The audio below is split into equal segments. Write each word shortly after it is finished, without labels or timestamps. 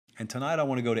And tonight I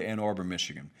want to go to Ann Arbor,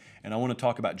 Michigan, and I want to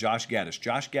talk about Josh Gattis.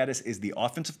 Josh Gattis is the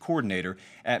offensive coordinator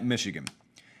at Michigan.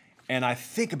 And I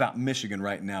think about Michigan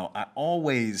right now. I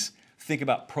always think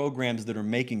about programs that are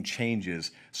making changes,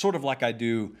 sort of like I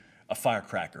do a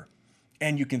firecracker.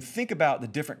 And you can think about the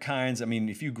different kinds. I mean,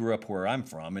 if you grew up where I'm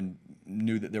from and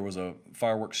knew that there was a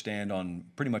fireworks stand on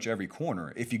pretty much every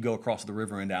corner, if you go across the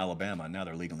river into Alabama, now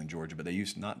they're legal in Georgia, but they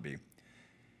used to not be,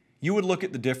 you would look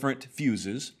at the different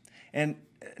fuses, and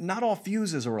not all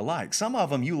fuses are alike. Some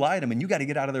of them, you light them and you got to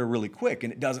get out of there really quick,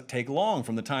 and it doesn't take long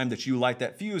from the time that you light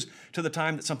that fuse to the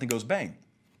time that something goes bang.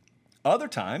 Other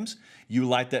times, you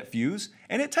light that fuse,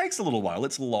 and it takes a little while.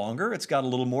 It's longer. It's got a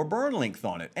little more burn length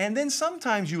on it. And then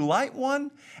sometimes you light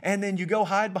one, and then you go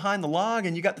hide behind the log,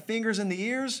 and you got the fingers in the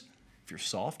ears, if you're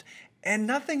soft, and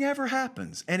nothing ever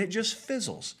happens, and it just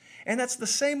fizzles. And that's the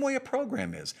same way a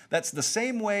program is. That's the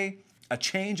same way a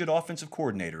change at offensive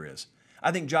coordinator is.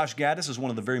 I think Josh Gattis is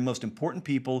one of the very most important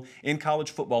people in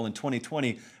college football in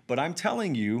 2020, but I'm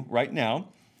telling you right now,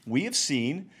 we have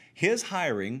seen his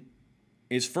hiring.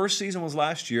 His first season was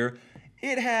last year.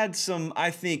 It had some, I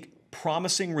think,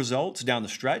 promising results down the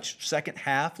stretch. Second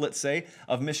half, let's say,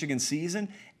 of Michigan's season.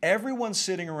 Everyone's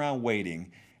sitting around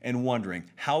waiting and wondering,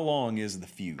 how long is the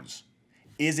fuse?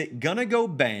 Is it going to go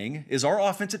bang? Is our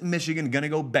offense at Michigan going to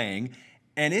go bang?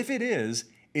 And if it is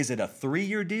it a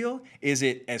 3-year deal? Is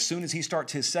it as soon as he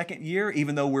starts his second year,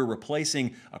 even though we're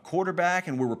replacing a quarterback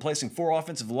and we're replacing 4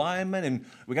 offensive linemen and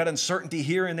we got uncertainty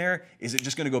here and there, is it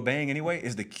just going to go bang anyway?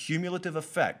 Is the cumulative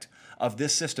effect of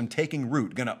this system taking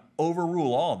root going to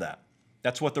overrule all of that?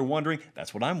 That's what they're wondering.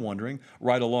 That's what I'm wondering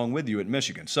right along with you at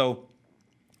Michigan. So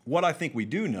what I think we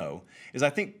do know is I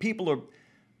think people are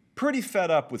pretty fed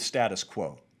up with status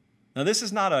quo. Now, this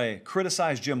is not a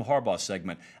criticize Jim Harbaugh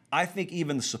segment. I think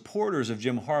even the supporters of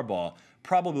Jim Harbaugh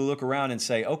probably look around and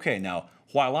say, okay, now,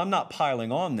 while I'm not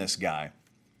piling on this guy,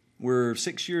 we're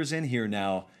 6 years in here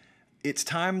now, it's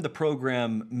time the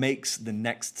program makes the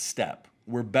next step.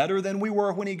 We're better than we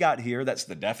were when he got here. That's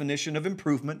the definition of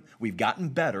improvement. We've gotten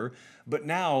better, but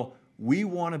now we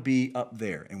want to be up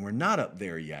there, and we're not up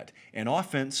there yet. And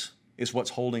offense is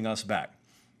what's holding us back.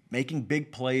 Making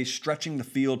big plays, stretching the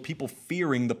field, people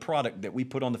fearing the product that we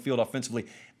put on the field offensively,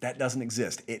 that doesn't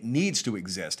exist. It needs to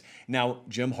exist. Now,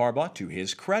 Jim Harbaugh, to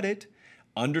his credit,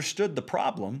 understood the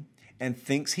problem and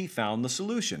thinks he found the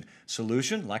solution.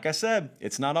 Solution, like I said,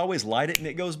 it's not always light it and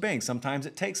it goes bang. Sometimes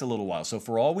it takes a little while. So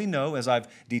for all we know, as I've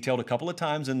detailed a couple of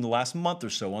times in the last month or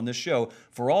so on this show,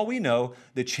 for all we know,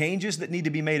 the changes that need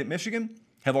to be made at Michigan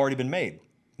have already been made.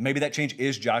 Maybe that change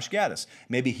is Josh Gattis.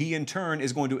 Maybe he, in turn,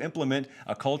 is going to implement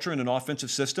a culture and an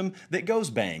offensive system that goes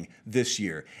bang this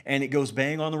year. And it goes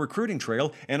bang on the recruiting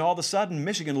trail, and all of a sudden,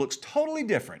 Michigan looks totally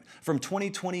different from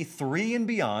 2023 and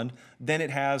beyond than it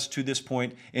has to this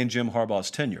point in Jim Harbaugh's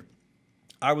tenure.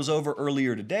 I was over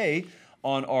earlier today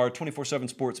on our 24/7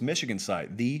 Sports Michigan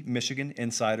site,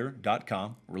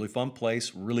 themichiganinsider.com. Really fun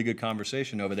place, really good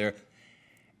conversation over there.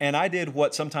 And I did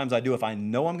what sometimes I do if I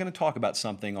know I'm going to talk about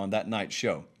something on that night's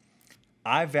show.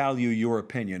 I value your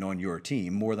opinion on your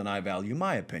team more than I value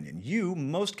my opinion. You,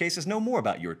 in most cases, know more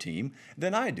about your team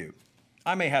than I do.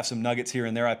 I may have some nuggets here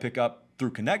and there I pick up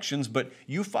through connections, but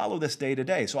you follow this day to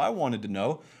day. So I wanted to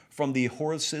know from the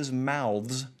horses'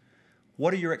 mouths,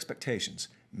 what are your expectations?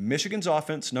 Michigan's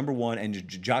offense, number one, and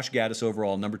Josh Gattis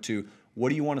overall, number two. What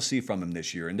do you want to see from him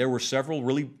this year? And there were several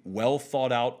really well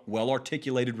thought out, well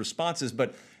articulated responses,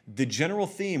 but the general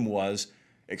theme was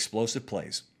explosive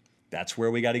plays. That's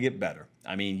where we got to get better.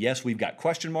 I mean, yes, we've got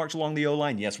question marks along the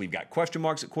O-line. Yes, we've got question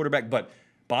marks at quarterback, but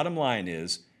bottom line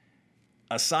is,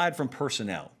 aside from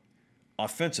personnel,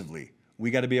 offensively,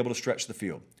 we got to be able to stretch the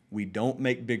field. We don't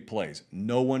make big plays.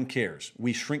 No one cares.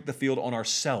 We shrink the field on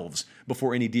ourselves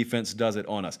before any defense does it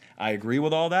on us. I agree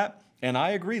with all that. And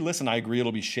I agree. Listen, I agree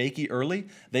it'll be shaky early.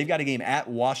 They've got a game at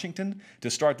Washington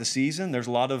to start the season. There's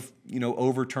a lot of,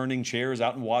 overturning chairs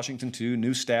out in Washington too,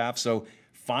 new staff. So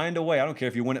find a way. I don't care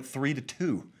if you win it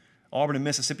 3-2. Auburn and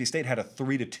Mississippi State had a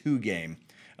 3-2 game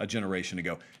a generation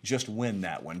ago. Just win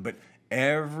that one. But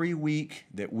every week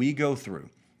that we go through,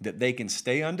 that they can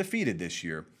stay undefeated this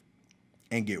year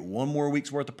and get one more week's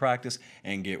worth of practice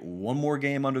and get one more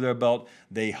game under their belt,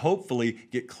 they hopefully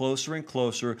get closer and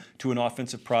closer to an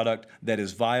offensive product that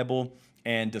is viable.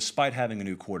 And despite having a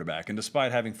new quarterback and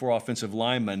despite having 4 offensive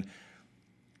linemen,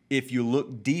 if you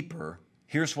look deeper,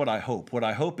 here's what I hope. What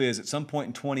I hope is at some point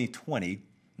in 2020,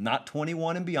 not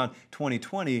 21 and beyond,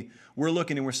 2020, we're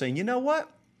looking and we're saying, you know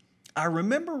what? I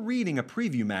remember reading a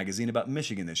preview magazine about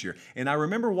Michigan this year, and I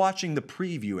remember watching the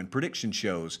preview and prediction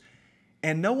shows,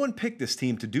 and no one picked this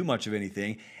team to do much of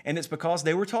anything, and it's because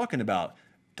they were talking about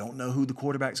Don't know who the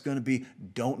quarterback's going to be.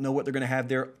 Don't know what they're going to have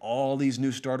there. All these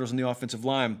new starters on the offensive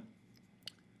line.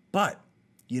 But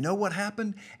you know what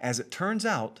happened? As it turns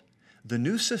out, the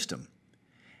new system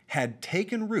had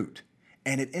taken root,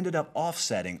 and it ended up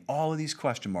offsetting all of these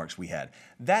question marks we had.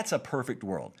 That's a perfect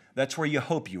world. That's where you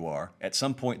hope you are at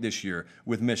some point this year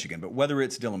with Michigan. But whether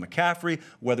it's Dylan McCaffrey,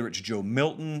 whether it's Joe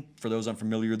Milton, for those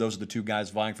unfamiliar, those are the two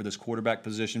guys vying for this quarterback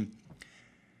position.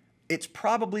 It's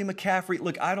probably McCaffrey.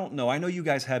 Look, I don't know. I know you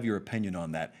guys have your opinion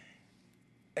on that.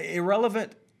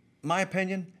 Irrelevant, my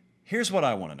opinion, here's what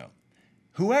I want to know.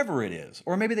 Whoever it is,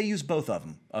 or maybe they use both of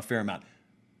them a fair amount,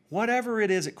 whatever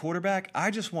it is at quarterback,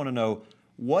 I just want to know,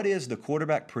 what is the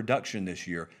quarterback production this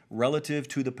year relative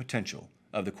to the potential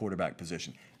of the quarterback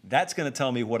position? That's going to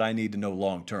tell me what I need to know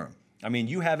long term. I mean,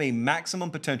 you have a maximum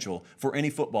potential for any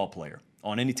football player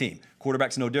on any team.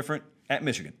 Quarterback's no different at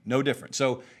Michigan, no different.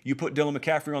 So you put Dylan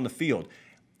McCaffrey on the field.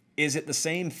 Is it the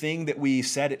same thing that we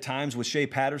said at times with Shea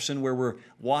Patterson, where we're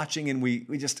watching and we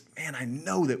just, man, I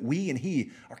know that we and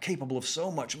he are capable of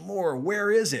so much more. Where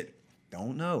is it?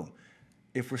 Don't know.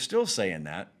 If we're still saying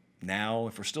that now,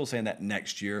 if we're still saying that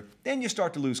next year, then you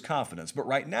start to lose confidence. But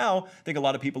right now, I think a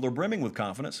lot of people are brimming with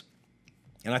confidence.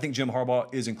 And I think Jim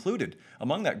Harbaugh is included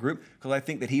among that group because I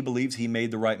think that he believes he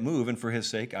made the right move. And for his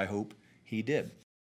sake, I hope he did.